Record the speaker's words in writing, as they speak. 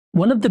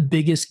One of the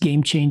biggest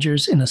game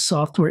changers in a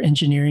software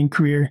engineering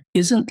career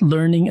isn't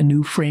learning a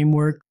new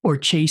framework or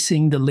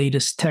chasing the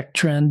latest tech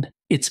trend,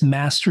 it's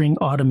mastering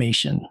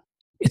automation.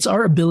 It's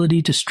our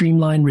ability to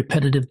streamline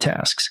repetitive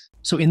tasks.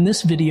 So in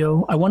this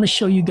video, I want to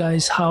show you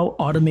guys how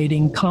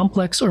automating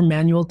complex or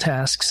manual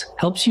tasks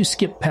helps you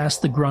skip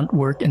past the grunt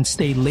work and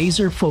stay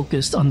laser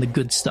focused on the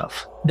good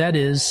stuff. That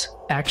is,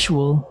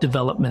 actual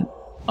development.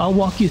 I'll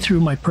walk you through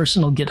my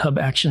personal GitHub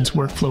Actions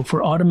workflow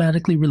for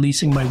automatically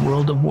releasing my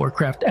World of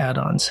Warcraft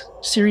add-ons.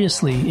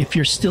 Seriously, if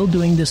you're still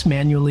doing this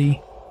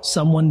manually,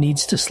 someone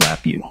needs to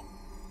slap you.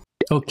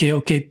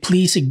 Okay,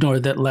 please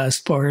ignore that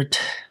last part.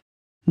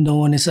 No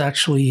one is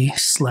actually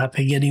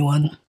slapping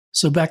anyone.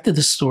 So back to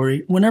the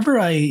story. Whenever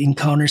I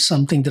encounter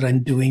something that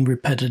I'm doing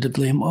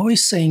repetitively, I'm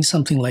always saying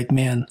something like,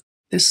 man,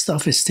 this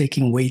stuff is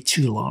taking way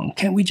too long.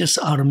 Can't we just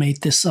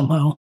automate this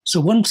somehow? So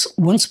one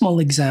small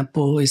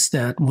example is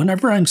that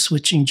whenever I'm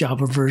switching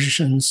Java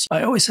versions,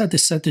 I always had to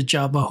set the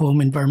Java home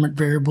environment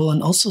variable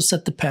and also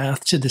set the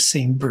path to the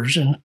same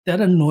version. That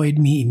annoyed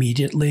me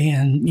immediately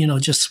and,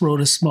 just wrote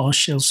a small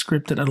shell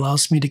script that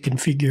allows me to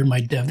configure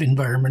my dev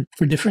environment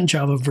for different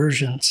Java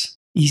versions.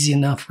 Easy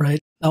enough, right?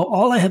 Now,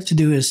 all I have to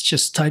do is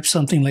just type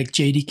something like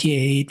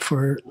JDK8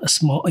 for a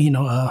small,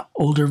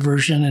 older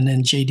version, and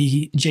then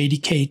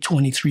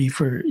JDK23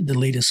 for the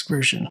latest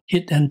version.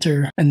 Hit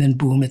enter, and then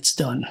boom, it's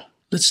done.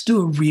 Let's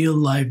do a real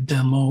live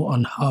demo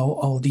on how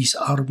all these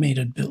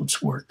automated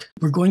builds work.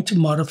 We're going to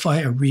modify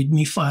a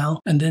README file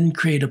and then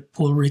create a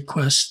pull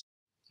request.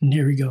 And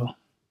here we go.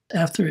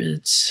 After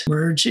it's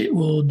merged, it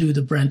will do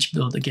the branch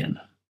build again.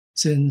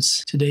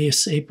 Since today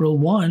is April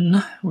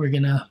 1, we're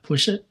going to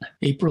push it.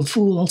 April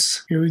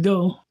Fools. Here we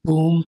go.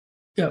 Boom.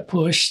 Got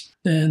pushed.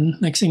 Then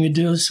next thing we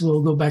do is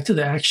we'll go back to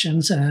the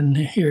actions, and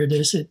here it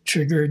is. It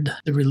triggered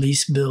the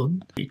release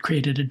build. It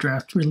created a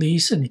draft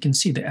release, and you can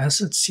see the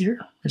assets here.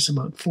 There's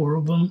about 4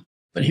 of them.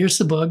 But here's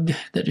the bug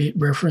that it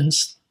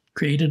referenced,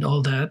 created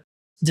all that.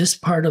 This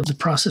part of the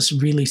process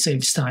really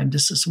saves time.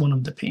 This is one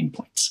of the pain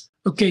points.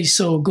 Okay,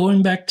 so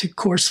going back to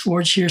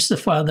CourseForge, here's the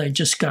file that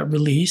just got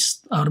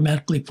released,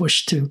 automatically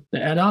pushed to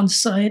the add-on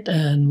site.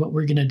 And what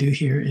we're going to do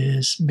here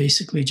is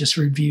basically just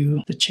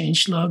review the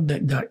changelog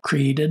that got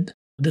created.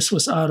 This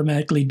was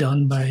automatically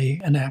done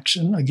by an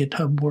action, a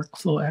GitHub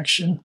workflow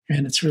action,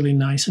 and it's really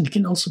nice. And you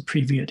can also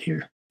preview it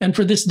here. And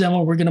for this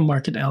demo, we're going to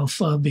mark it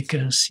alpha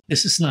because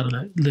this is not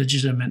a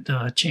legitimate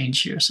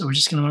change here. So we're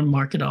just going to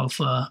mark it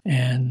alpha,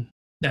 and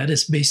that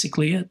is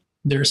basically it.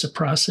 There's a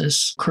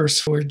process.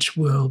 CourseForge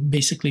will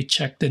basically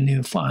check the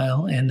new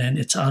file, and then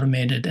it's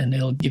automated, and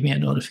it'll give me a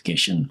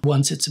notification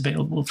once it's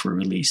available for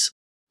release.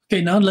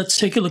 Okay, now let's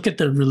take a look at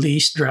the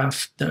release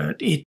draft that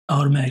it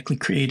automatically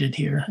created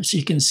here. As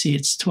you can see,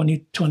 it's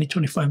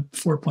 2025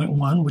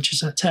 4.1, which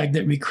is a tag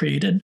that we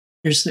created.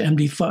 Here's the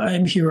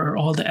MD5. Here are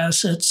all the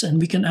assets, and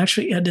we can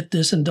actually edit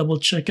this and double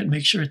check it,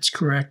 make sure it's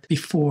correct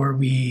before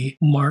we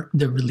mark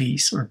the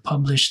release or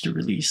publish the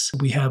release.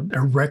 We have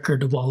a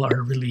record of all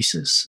our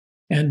releases.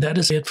 And that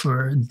is it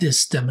for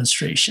this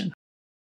demonstration.